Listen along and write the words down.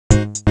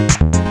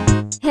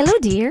Hello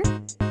dear,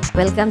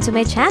 welcome to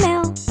my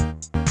channel.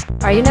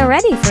 Are you now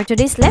ready for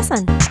today's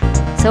lesson?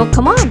 So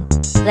come on,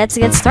 let's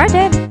get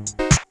started.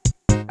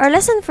 Our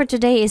lesson for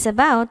today is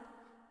about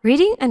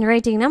reading and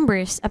writing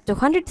numbers up to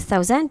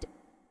 100,000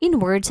 in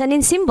words and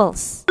in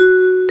symbols.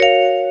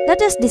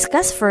 Let us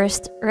discuss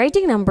first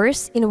writing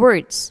numbers in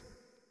words.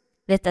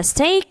 Let us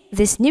take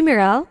this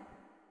numeral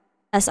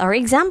as our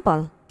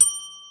example.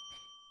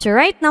 To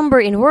write number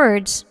in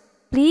words,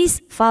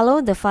 please follow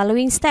the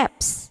following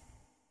steps.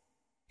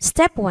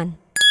 Step 1.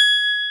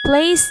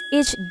 Place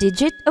each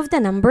digit of the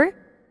number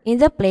in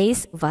the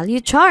place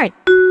value chart.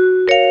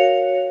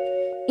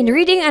 In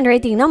reading and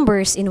writing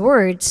numbers in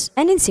words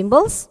and in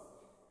symbols,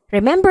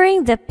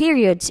 remembering the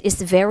periods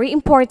is very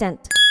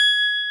important.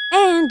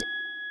 And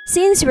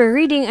since we're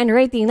reading and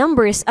writing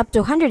numbers up to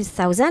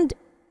 100,000,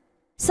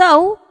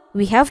 so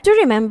we have to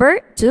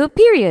remember two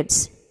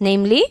periods,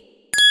 namely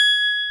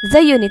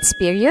the units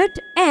period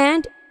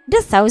and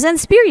the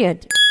thousands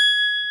period.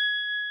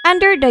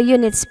 Under the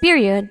units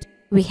period,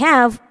 we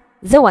have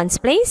the ones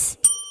place,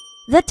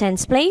 the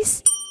tens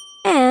place,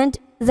 and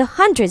the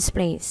hundreds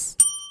place.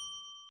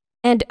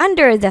 And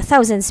under the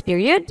thousands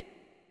period,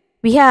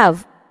 we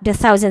have the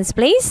thousands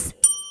place,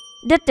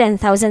 the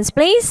 10,000s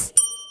place,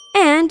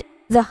 and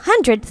the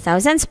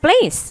 100,000s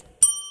place.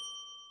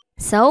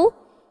 So,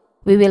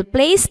 we will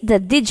place the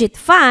digit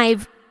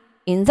 5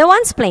 in the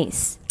ones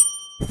place,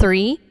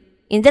 3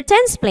 in the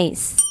tens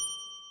place,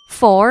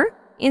 4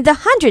 in the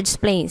hundreds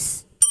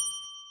place,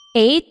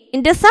 8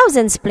 in the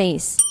thousands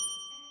place,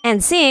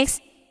 and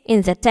 6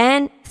 in the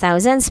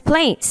 10,000s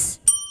place.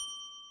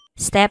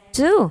 Step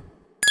 2.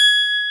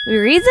 We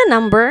read the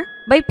number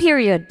by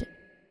period.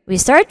 We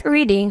start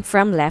reading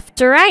from left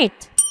to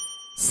right.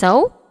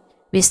 So,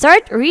 we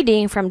start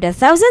reading from the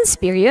thousands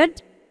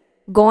period,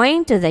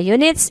 going to the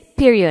units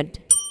period.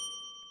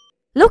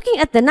 Looking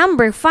at the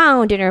number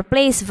found in our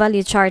place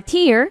value chart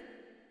here,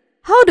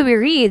 how do we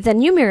read the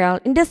numeral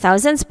in the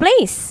thousands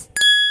place?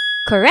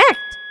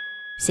 Correct!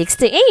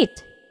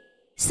 68.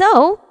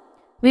 So,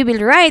 we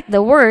will write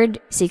the word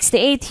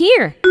 68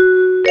 here.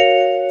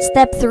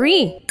 Step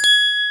 3.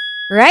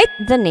 Write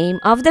the name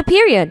of the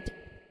period.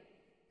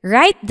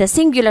 Write the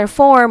singular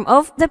form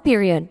of the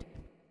period.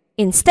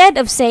 Instead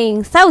of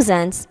saying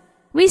thousands,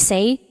 we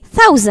say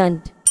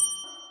thousand.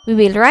 We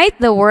will write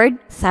the word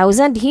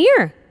thousand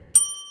here.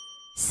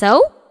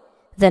 So,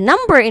 the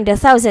number in the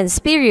thousands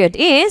period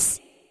is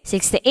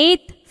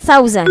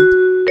 68,000.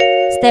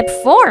 Step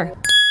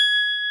 4.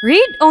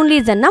 Read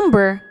only the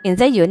number in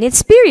the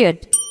units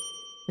period.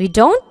 We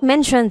don't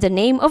mention the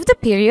name of the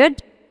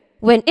period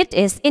when it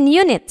is in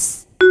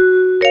units.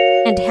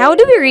 And how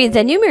do we read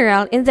the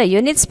numeral in the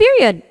units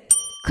period?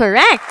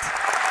 Correct!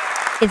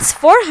 It's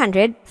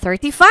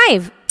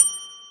 435.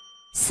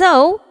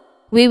 So,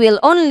 we will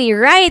only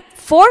write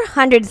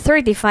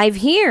 435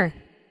 here.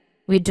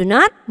 We do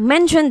not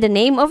mention the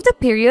name of the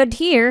period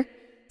here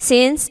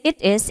since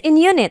it is in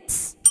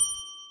units.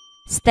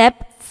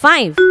 Step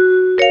 5.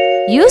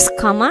 Use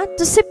comma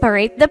to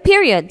separate the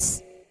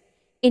periods.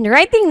 In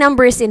writing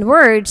numbers in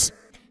words,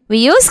 we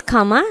use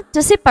comma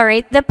to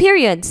separate the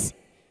periods.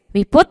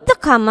 We put the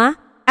comma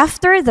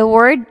after the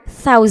word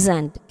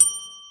thousand.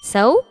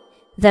 So,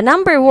 the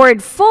number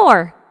word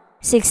 4,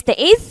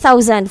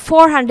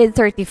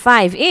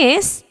 68,435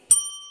 is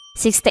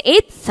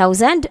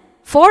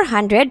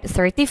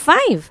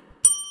 68,435.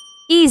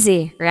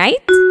 Easy,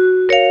 right?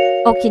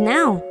 Okay,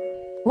 now,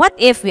 what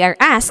if we are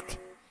asked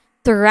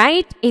to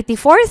write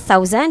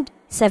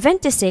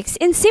 84,076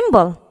 in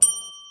symbol?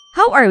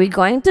 How are we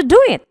going to do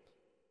it?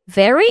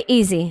 Very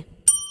easy.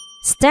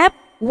 Step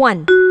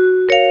 1.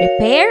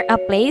 Prepare a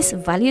place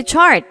value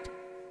chart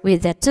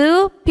with the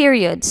two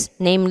periods,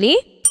 namely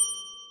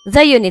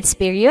the units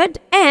period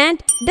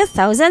and the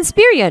thousands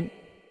period.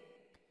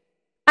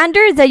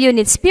 Under the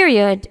units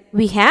period,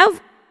 we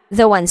have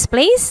the ones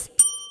place,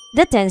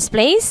 the tens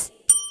place,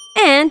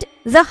 and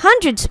the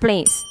hundreds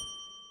place.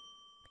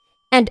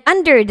 And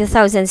under the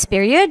thousands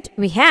period,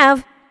 we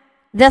have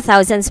the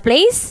thousands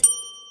place,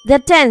 the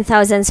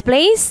 10,000s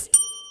place,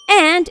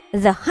 and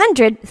the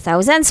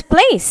 100,000s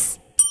place.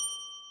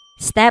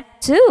 Step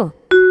 2.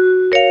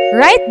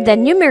 Write the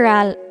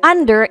numeral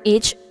under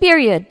each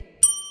period.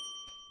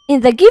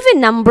 In the given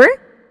number,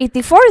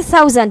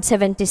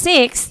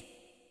 84,076,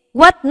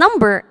 what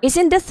number is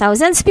in the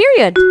thousands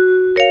period?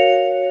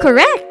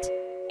 Correct!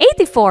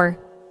 84.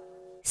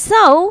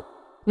 So,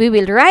 we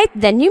will write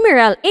the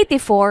numeral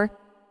 84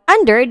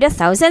 under the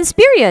thousands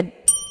period.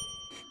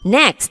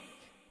 Next,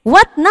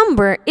 what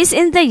number is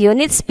in the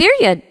units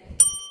period?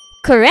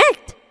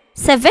 Correct!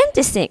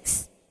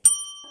 76.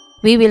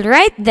 We will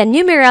write the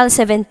numeral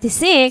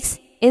 76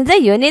 in the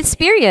units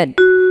period.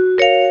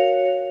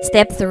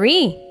 Step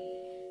 3.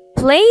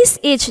 Place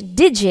each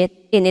digit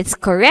in its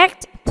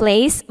correct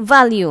place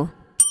value.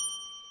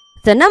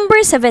 The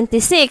number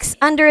 76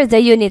 under the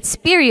units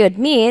period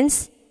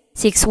means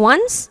 6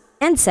 ones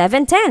and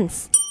 7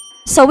 tens.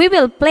 So we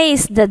will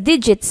place the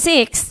digit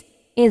 6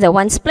 in the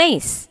ones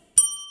place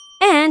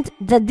and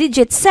the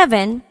digit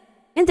 7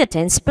 in the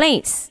tens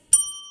place.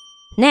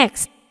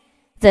 Next,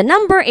 The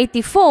number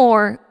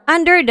 84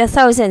 under the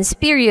thousands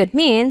period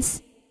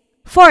means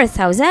 4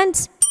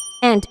 thousands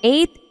and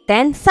 8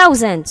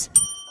 10,000s.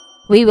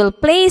 We will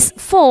place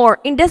 4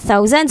 in the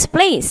thousands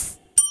place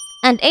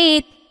and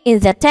 8 in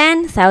the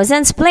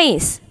 10,000s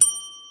place.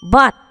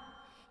 But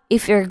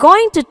if you're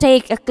going to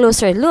take a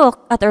closer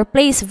look at our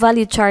place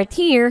value chart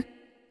here,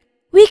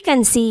 we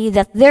can see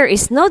that there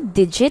is no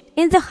digit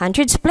in the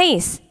hundreds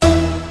place.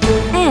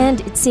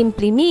 And it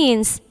simply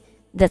means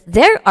that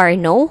there are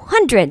no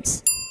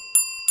hundreds.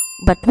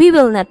 But we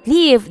will not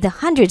leave the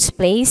hundreds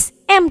place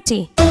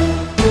empty,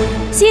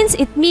 since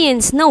it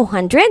means no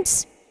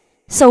hundreds.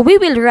 So we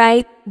will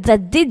write the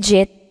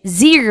digit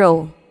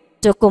 0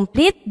 to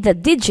complete the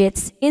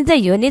digits in the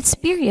units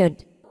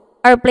period.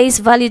 Our place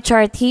value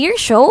chart here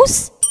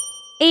shows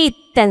 8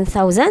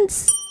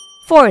 10,000s,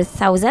 4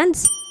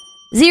 thousands,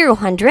 0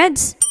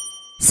 hundreds,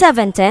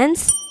 7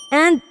 tens,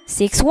 and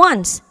 6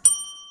 ones.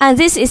 And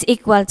this is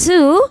equal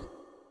to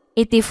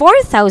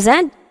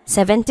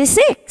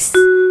 84,076.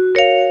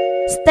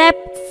 Step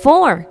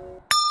 4.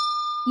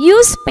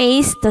 Use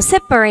space to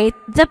separate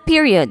the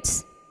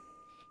periods.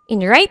 In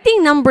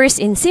writing numbers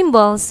in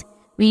symbols,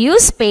 we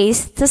use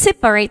space to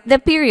separate the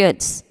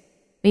periods.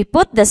 We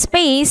put the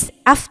space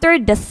after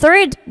the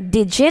third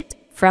digit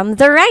from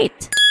the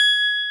right.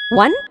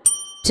 1,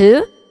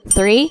 2,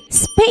 3,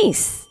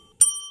 space.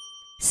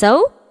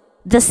 So,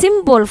 the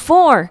symbol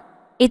for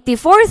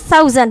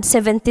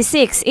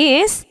 84,076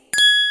 is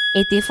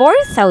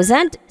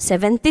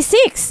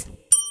 84,076.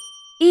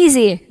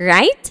 Easy,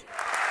 right?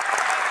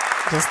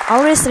 Just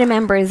always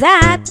remember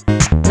that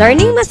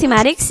learning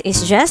mathematics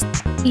is just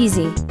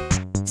easy,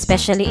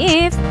 especially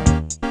if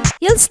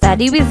you'll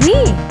study with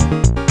me.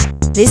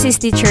 This is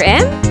Teacher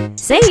M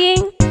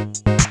saying,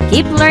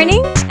 keep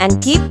learning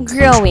and keep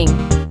growing.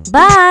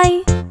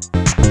 Bye!